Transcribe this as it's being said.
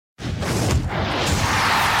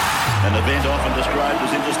An event often described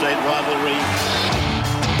as interstate rivalry.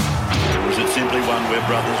 Or is it simply one where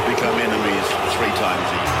brothers become enemies 3 times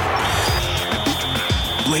a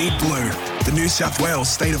year? Bleed Blue, the New South Wales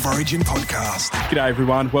State of Origin podcast. G'day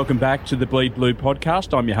everyone, welcome back to the Bleed Blue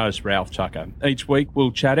podcast. I'm your host Ralph Tucker. Each week we'll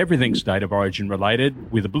chat everything State of Origin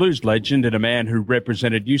related with a blues legend and a man who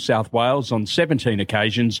represented New South Wales on 17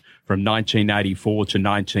 occasions from 1984 to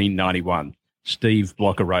 1991, Steve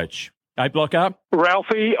Roach. Hey, Blocker.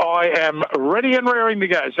 Ralphie, I am ready and raring to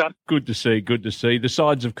go, son. Good to see, good to see. The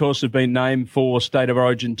sides, of course, have been named for State of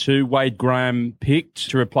Origin 2. Wade Graham picked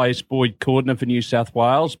to replace Boyd Cordner for New South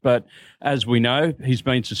Wales, but as we know, he's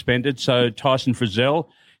been suspended, so Tyson Frizzell,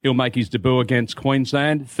 he'll make his debut against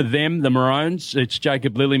Queensland. For them, the Maroons, it's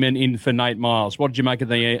Jacob Lillyman in for Nate Miles. What did you make of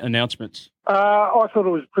the announcements? I thought it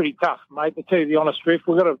was pretty tough, mate, to tell you the honest truth.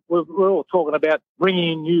 We're all talking about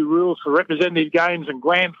bringing in new rules for representative games and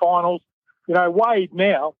grand finals. You know, Wade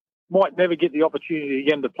now might never get the opportunity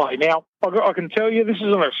again to play. Now, I can tell you, this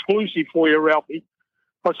is an exclusive for you, Ralphie.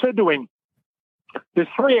 I said to him, there's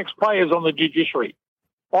 3 ex-players on the judiciary.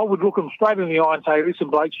 I would look them straight in the eye and say, listen,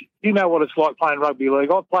 blokes, you know what it's like playing rugby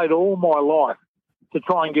league. I've played all my life to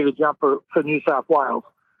try and get a jump for New South Wales.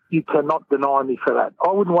 You cannot deny me for that.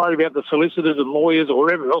 I wouldn't worry about the solicitors and lawyers or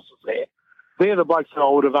whoever else is there. They're the blokes that I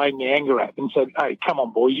would have aimed my anger at and said, hey, come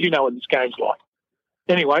on, boys, you know what this game's like.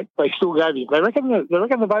 Anyway, they still gave him. They reckon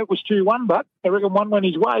the vote was 2-1, but they reckon one went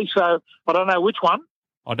his way, so I don't know which one.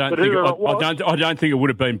 I don't think it would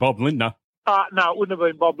have been Bob Lindner. No, it wouldn't have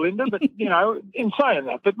been Bob Lindner, but, you know, in saying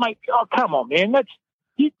that, but, mate, come on, man,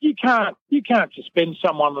 you can't suspend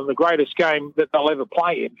someone in the greatest game that they'll ever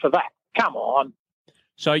play in for that. Come on.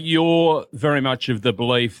 So you're very much of the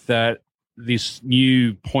belief that this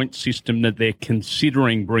new point system that they're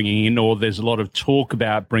considering bringing in, or there's a lot of talk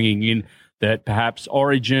about bringing in, that perhaps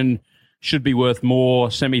Origin should be worth more,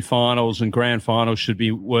 semi-finals and grand finals should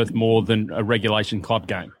be worth more than a regulation club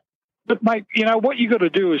game? But, mate, you know, what you got to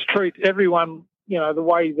do is treat everyone, you know, the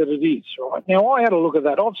way that it is, right? Now, I had a look at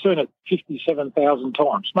that. I've seen it 57,000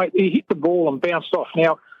 times. Mate, he hit the ball and bounced off.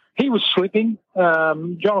 Now, he was slipping.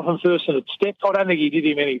 Jonathan Thurston had stepped. I don't think he did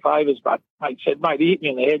him any favours, but mate said, mate, he hit me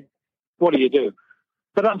in the head. What do you do?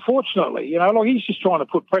 But unfortunately, you know, like he's just trying to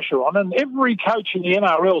put pressure on. And every coach in the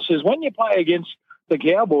NRL says when you play against the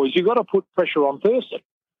Cowboys, you've got to put pressure on Thurston.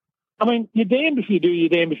 I mean, you're damned if you do, you're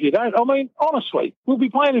damned if you don't. I mean, honestly, we'll be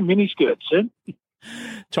playing in miniskirts soon.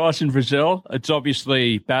 Tyson Frizzell, it's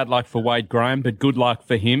obviously bad luck for Wade Graham, but good luck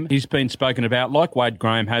for him. He's been spoken about like Wade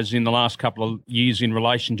Graham has in the last couple of years in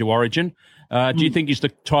relation to Origin. Do you think he's the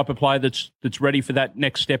type of player that's ready for that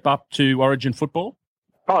next step up to Origin football?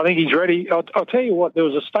 I think he's ready. I'll tell you what, there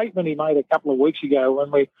was a statement he made a couple of weeks ago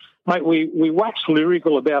when we waxed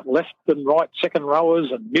lyrical about left and right second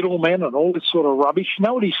rowers and middlemen and all this sort of rubbish. You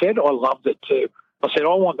know what he said? I loved it too. I said,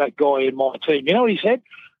 I want that guy in my team. You know what he said?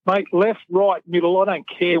 Mate, left, right, middle, I don't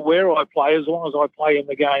care where I play as long as I play in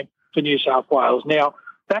the game for New South Wales. Now,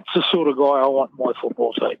 that's the sort of guy I want in my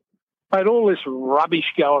football team. Mate, all this rubbish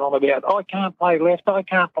going on about, I can't play left, I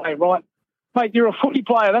can't play right. Mate, you're a footy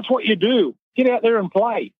player. That's what you do. Get out there and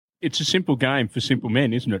play. It's a simple game for simple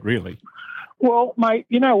men, isn't it, really? Well, mate,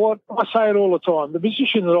 you know what? I say it all the time. The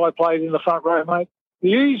position that I played in the front row, mate, the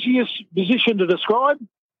easiest position to describe,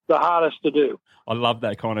 the hardest to do. I love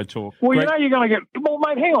that kind of talk. Well, you know you're going to get... Well,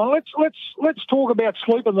 mate, hang on. Let's talk about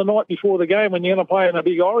sleeping the night before the game when you're going to play in a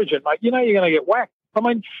big Origin, mate. You know you're going to get whacked. I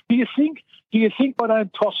mean, do you think I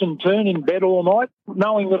don't toss and turn in bed all night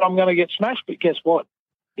knowing that I'm going to get smashed? But guess what?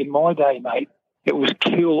 In my day, mate, it was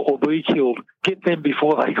kill or be killed. Get them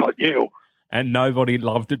before they got you. And nobody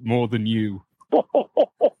loved it more than you.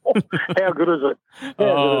 How good is it?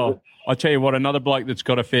 Good is it? I tell you what, another bloke that's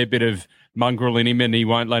got a fair bit of mongrel in him and he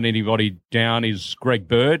won't let anybody down is Greg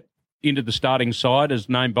Bird, into the starting side as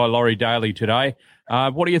named by Laurie Daly today.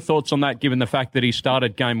 What are your thoughts on that, given the fact that he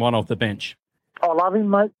started game 1 off the bench? I love him,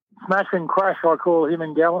 mate. Smash and crash, I call him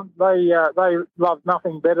and Gallen. They love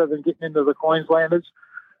nothing better than getting into the Queenslanders.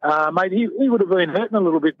 Mate, he would have been hurting a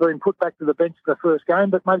little bit being put back to the bench for the first game,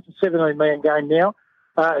 but mate, it's a 17-man game now.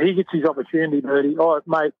 He gets his opportunity, Birdie.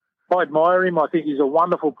 Mate, I admire him. I think he's a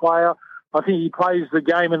wonderful player. I think he plays the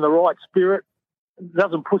game in the right spirit.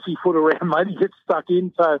 Doesn't pussyfoot around, mate. He gets stuck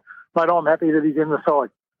in. So, mate, I'm happy that he's in the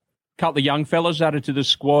side. A couple of young fellas added to the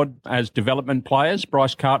squad as development players,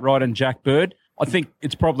 Bryce Cartwright and Jack Bird. I think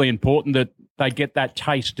it's probably important that they get that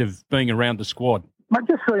taste of being around the squad. Mate,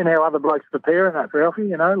 just seeing how other blokes preparing that, Ralphie,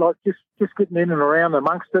 you know, like just getting in and around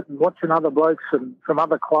amongst it and watching other blokes and from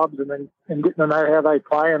other clubs and getting to know how they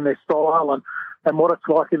play and their style and what it's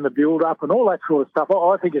like in the build-up and all that sort of stuff.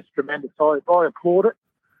 I think it's tremendous. I applaud it.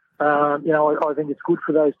 I think it's good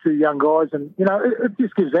for those two young guys, and it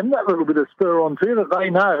just gives them that little bit of spur on too, that they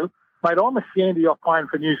know, mate, I'm a shandy off playing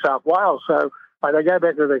for New South Wales, so mate, they go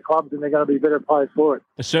back to their clubs and they're going to be better players for it.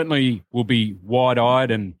 They certainly will be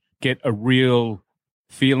wide-eyed and get a real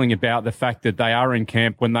feeling about the fact that they are in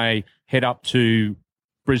camp when they head up to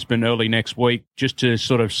Brisbane early next week, just to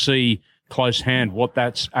sort of see close hand what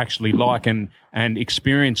that's actually like and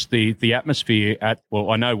experience the atmosphere at, well,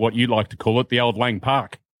 I know what you like to call it, the old Lang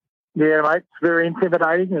Park. Yeah, mate, it's very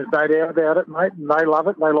intimidating. There's no doubt about it, mate, and they love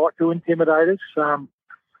it. They like to intimidate us.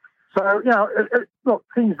 So look,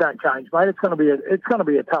 things don't change, mate. It's going to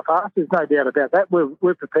be a tough ask. There's no doubt about that.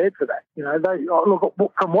 We're prepared for that. Look,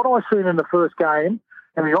 from what I've seen in the first game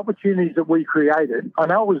and the opportunities that we created, I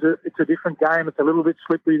know it's a different game. It's a little bit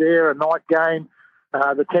slippery there, a night game.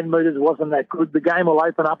 The 10 metres wasn't that good. The game will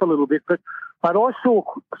open up a little bit, but I saw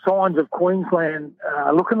signs of Queensland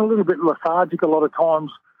looking a little bit lethargic a lot of times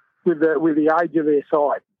with the age of their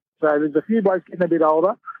side. So there's a few blokes getting a bit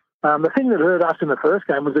older. The thing that hurt us in the first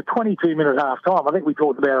game was a 22-minute half time. I think we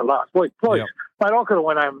talked about it last week. Please, mate, I could have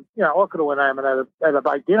went home. And had a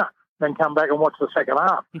baked dinner, then come back and watch the second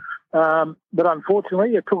half. But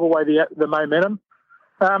unfortunately, it took away the momentum.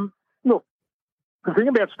 Look, the thing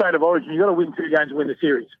about State of Origin, you've got to win 2 games to win the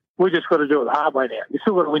series. We just got to do it the hard way now. You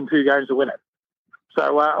still got to win 2 games to win it.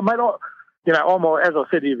 So, mate, I'm as I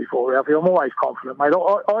said to you before, Ralphie, I'm always confident, mate.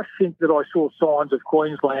 I think that I saw signs of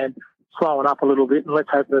Queensland slowing up a little bit, and let's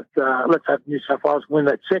hope New South Wales win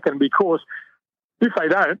that second, because if they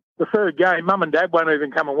don't, the third game, Mum and Dad won't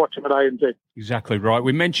even come and watch them at ANZ. Exactly right.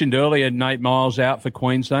 We mentioned earlier Nate Miles out for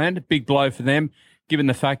Queensland. A big blow for them, given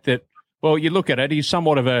the fact that, well, you look at it, he's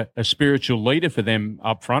somewhat of a spiritual leader for them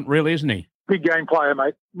up front, really, isn't he? Big game player,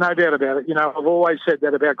 mate. No doubt about it. I've always said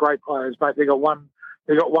that about great players, mate. They got one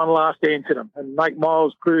last dance in them, and Nate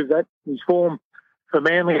Miles proved that. His form for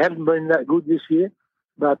Manly hadn't been that good this year,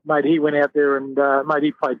 but, mate, he went out there and, mate,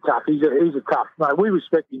 he played tough. He's a tough, mate. We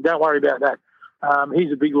respect him. Don't worry about that.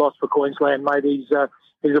 He's a big loss for Queensland, mate. He's a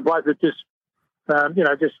bloke that just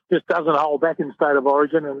doesn't hold back in State of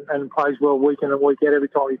Origin and plays well week in and week out every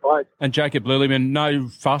time he plays. And Jacob Lillyman, no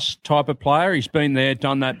fuss type of player. He's been there,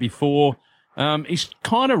 done that before. He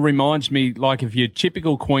kind of reminds me like of your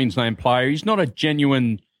typical Queensland player. He's not a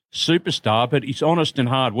genuine superstar, but he's honest and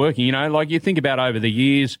hardworking. Like you think about over the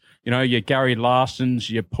years, your Gary Larsons,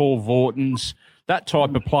 your Paul Vortons, that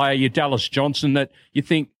type of player, your Dallas Johnson, that you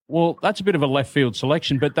think, well, that's a bit of a left field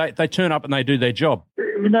selection, but they turn up and they do their job.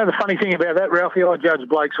 The funny thing about that, Ralphie, I judge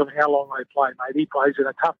blokes on how long they play, mate. He plays in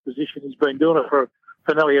a tough position. He's been doing it for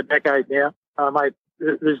nearly a decade now. Mate,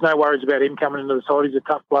 there's no worries about him coming into the side. He's a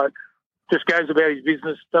tough bloke. Just goes about his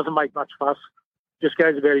business, doesn't make much fuss. Just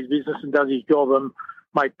goes about his business and does his job. And,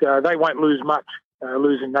 mate, they won't lose much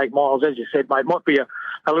losing Nate Miles. As you said, mate, might be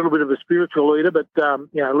a little bit of a spiritual leader, but,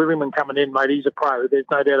 Lillyman coming in, mate, he's a pro. There's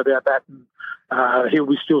no doubt about that. And he'll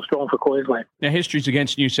be still strong for Queensland. Now, history's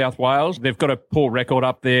against New South Wales. They've got a poor record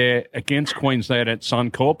up there against Queensland at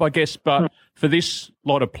Suncorp, I guess. But for this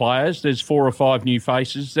lot of players, there's 4 or 5 new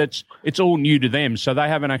faces. It's all new to them, so they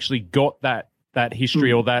haven't actually got that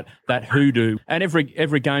history or that hoodoo. And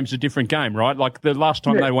every game's a different game, right? Like the last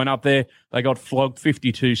time they went up there, they got flogged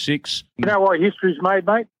 52-6. You know why history's made,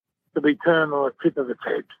 mate? To be turned on a tip of its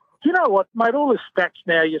head. Do you know what, mate? All the stats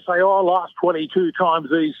now, you say, last 22 times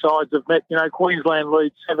these sides have met, Queensland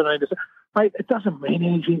leads 17%. Mate, it doesn't mean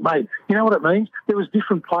anything, mate. You know what it means? There was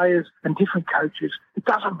different players and different coaches. It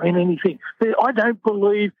doesn't mean anything. I don't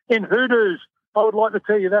believe in hoodoos. I would like to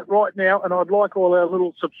tell you that right now, and I'd like all our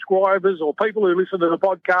little subscribers or people who listen to the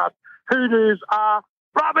podcast, hoodoos are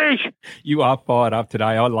rubbish. You are fired up today.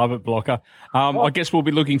 I love it, Blocker. I guess we'll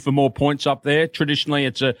be looking for more points up there. Traditionally,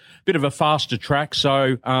 it's a bit of a faster track,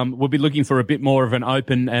 so we'll be looking for a bit more of an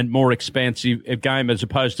open and more expansive game as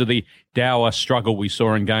opposed to the dour struggle we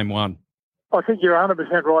saw in Game 1. I think you're 100%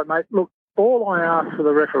 right, mate. Look, all I ask for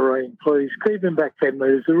the refereeing, please, keep him back 10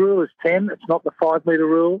 metres. The rule is 10. It's not the 5-metre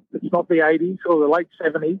rule. It's not the 80s or the late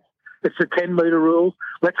 70s. It's the 10-metre rules.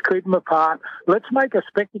 Let's keep them apart. Let's make a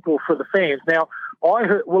spectacle for the fans. Now, I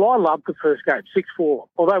loved the first game, 6-4.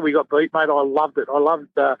 Although we got beat, mate, I loved it. I loved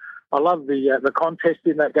the contest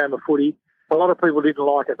in that game of footy. A lot of people didn't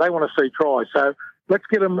like it. They want to see tries. So let's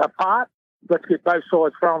get them apart. Let's get both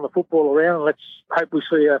sides throwing the football around, and let's hope we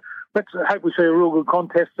see a real good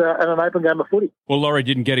contest and an open game of footy. Well, Laurie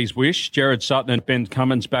didn't get his wish. Jared Sutton and Ben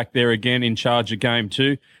Cummins back there again in charge of Game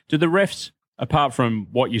 2. Do the refs, apart from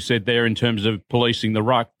what you said there in terms of policing the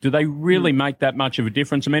ruck, do they really make that much of a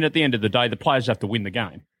difference? I mean, at the end of the day, the players have to win the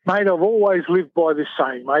game. Mate, I've always lived by this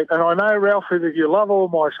saying, mate, and I know, Ralphie, that you love all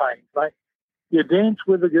my sayings, mate. You dance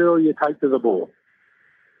with the girl you take to the ball.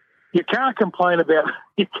 You can't complain about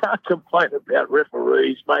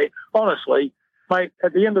referees, mate. Honestly, mate,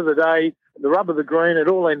 at the end of the day, the rub of the green, it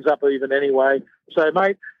all ends up even anyway. So,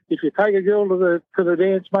 mate, if you take a girl to the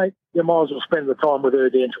dance, mate, you might as well spend the time with her,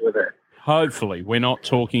 dancing with her. Hopefully, we're not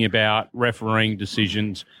talking about refereeing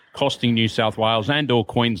decisions costing New South Wales and or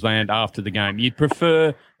Queensland after the game. You'd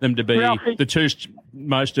prefer them to be the two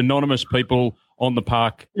most anonymous people on the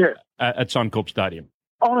park at Suncorp Stadium.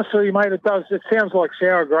 Honestly, mate, it does. It sounds like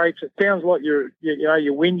sour grapes. It sounds like you're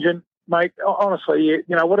whinging, mate. Honestly,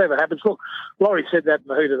 whatever happens. Look, Laurie said that in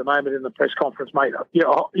the heat of the moment in the press conference, mate.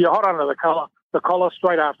 You're hot under the collar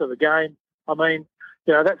straight after the game. I mean,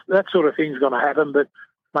 that sort of thing's going to happen, but.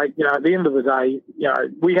 Mate, at the end of the day,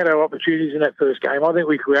 we had our opportunities in that first game. I think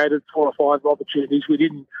we created 4 or 5 opportunities. We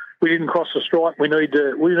didn't cross the strike. We need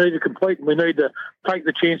to complete, and we need to take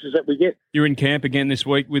the chances that we get. You're in camp again this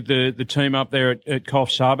week with the team up there at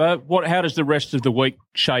Coffs Harbour. How does the rest of the week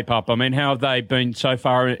shape up? I mean, how have they been so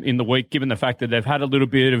far in the week, given the fact that they've had a little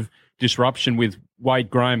bit of disruption with Wade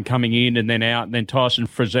Graham coming in and then out, and then Tyson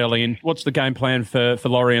Frizzell in? What's the game plan for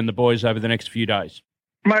Laurie and the boys over the next few days?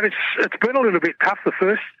 Mate, it's been a little bit tough the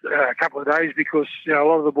first couple of days because a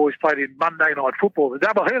lot of the boys played in Monday night football, the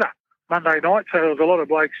doubleheader Monday night. So there was a lot of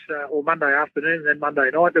blokes, or Monday afternoon and then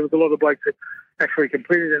Monday night. There was a lot of blokes that actually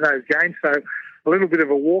competed in those games. So a little bit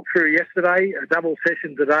of a walkthrough yesterday, a double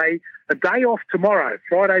session today, a day off tomorrow.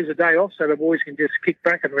 Friday's a day off, so the boys can just kick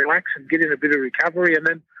back and relax and get in a bit of recovery, and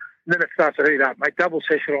then it starts to heat up. Mate, double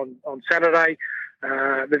session on Saturday.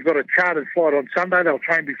 They've got a chartered flight on Sunday. They'll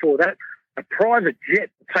train before that. A private jet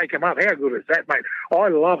to take them up. How good is that, mate? I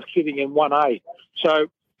love sitting in 1A. So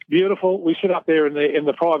beautiful. We sit up there in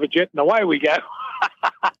the private jet, and away we go.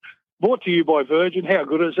 Brought to you by Virgin. How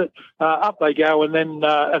good is it? Up they go, and then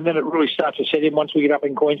it really starts to set in once we get up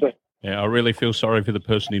in Queensland. Yeah, I really feel sorry for the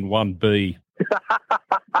person in 1B.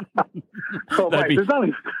 Mate,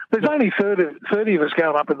 there's only 30 of us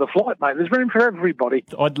going up in the flight, mate. There's room for everybody.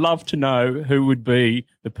 I'd love to know who would be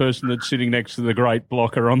the person that's sitting next to the great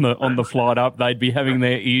blocker on the flight up. They'd be having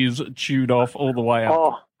their ears chewed off all the way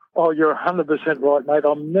up. Oh, you're 100% right, mate.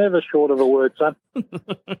 I'm never short of a word, son.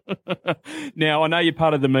 Now, I know you're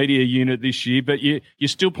part of the media unit this year, but you're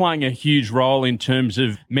still playing a huge role in terms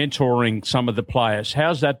of mentoring some of the players.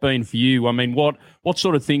 How's that been for you? I mean, what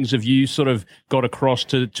sort of things have you sort of got across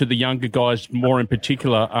to the younger guys, more in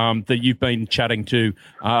particular, that you've been chatting to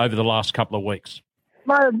over the last couple of weeks?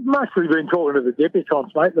 Mate, mostly been talking to the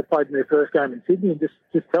debutants, mate, that played in their first game in Sydney, and just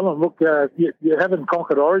tell them, look, you haven't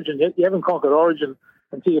conquered Origin yet. You haven't conquered Origin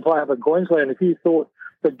until you play up in Queensland. If you thought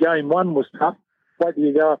that game 1 was tough, wait till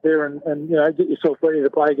you go up there and get yourself ready to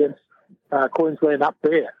play against Queensland up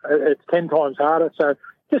there. It's 10 times harder. So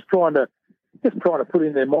just trying to put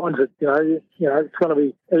in their minds that it's going to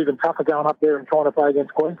be even tougher going up there and trying to play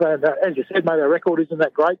against Queensland. As you said, mate, our record isn't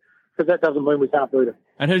that great, but that doesn't mean we can't beat them.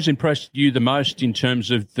 And who's impressed you the most in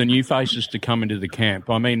terms of the new faces to come into the camp?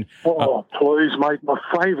 I mean, please, mate, my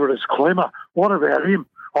favourite is Clemmer. What about him?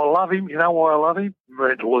 I love him. You know why I love him?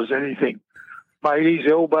 Mental as anything. Mate, his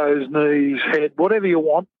elbows, knees, head, whatever you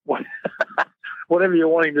want. Whatever you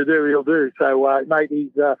want him to do, he'll do. So, mate,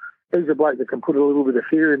 he's a bloke that can put a little bit of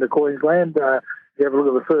fear into Queensland. If you have a look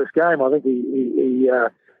at the first game, I think he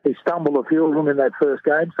stumbled a few of them in that first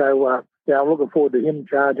game. So, I'm looking forward to him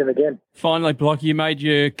charging again. Finally, Block, you made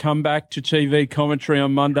your comeback to TV commentary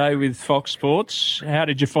on Monday with Fox Sports. How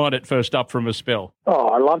did you find it first up from a spell? Oh,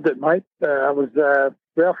 I loved it, mate.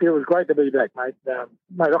 Ralphie, it was great to be back, mate.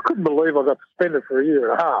 Mate, I couldn't believe I got suspended for a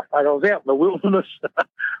year and a half. Mate, I was out in the wilderness.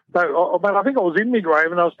 But I think I was in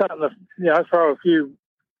mid-grave and I was starting to, throw a few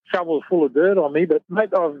shovels full of dirt on me. But, mate,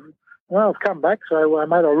 I've come back. So,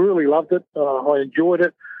 mate, I really loved it. I enjoyed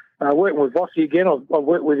it. Working with Vossi again. I've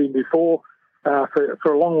worked with him before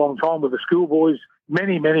for a long, long time with the schoolboys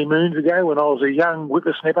many, many moons ago when I was a young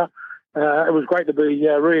whippersnapper. It was great to be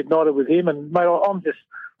reignited with him. And, mate,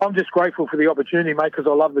 I'm just grateful for the opportunity, mate, because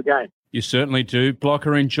I love the game. You certainly do.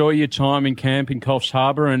 Blocker, enjoy your time in camp in Coffs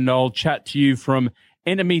Harbour, and I'll chat to you from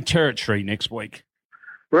enemy territory next week.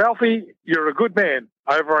 Ralphie, you're a good man.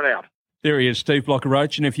 Over and out. There he is, Steve Blocker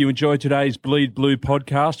Roach. And if you enjoyed today's Bleed Blue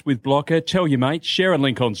podcast with Blocker, tell your mates, share a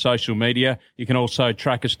link on social media. You can also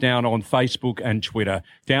track us down on Facebook and Twitter.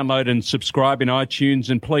 Download and subscribe in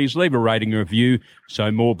iTunes, and please leave a rating and review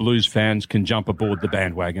so more Blues fans can jump aboard the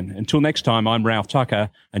bandwagon. Until next time, I'm Ralph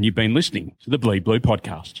Tucker, and you've been listening to the Bleed Blue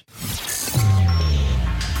podcast.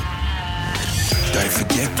 Don't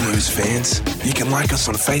forget, Blues fans, you can like us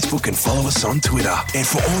on Facebook and follow us on Twitter. And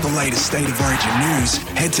for all the latest State of Origin news,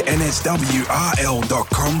 head to nswrl.com.au.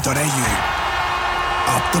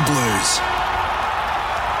 Up the Blues.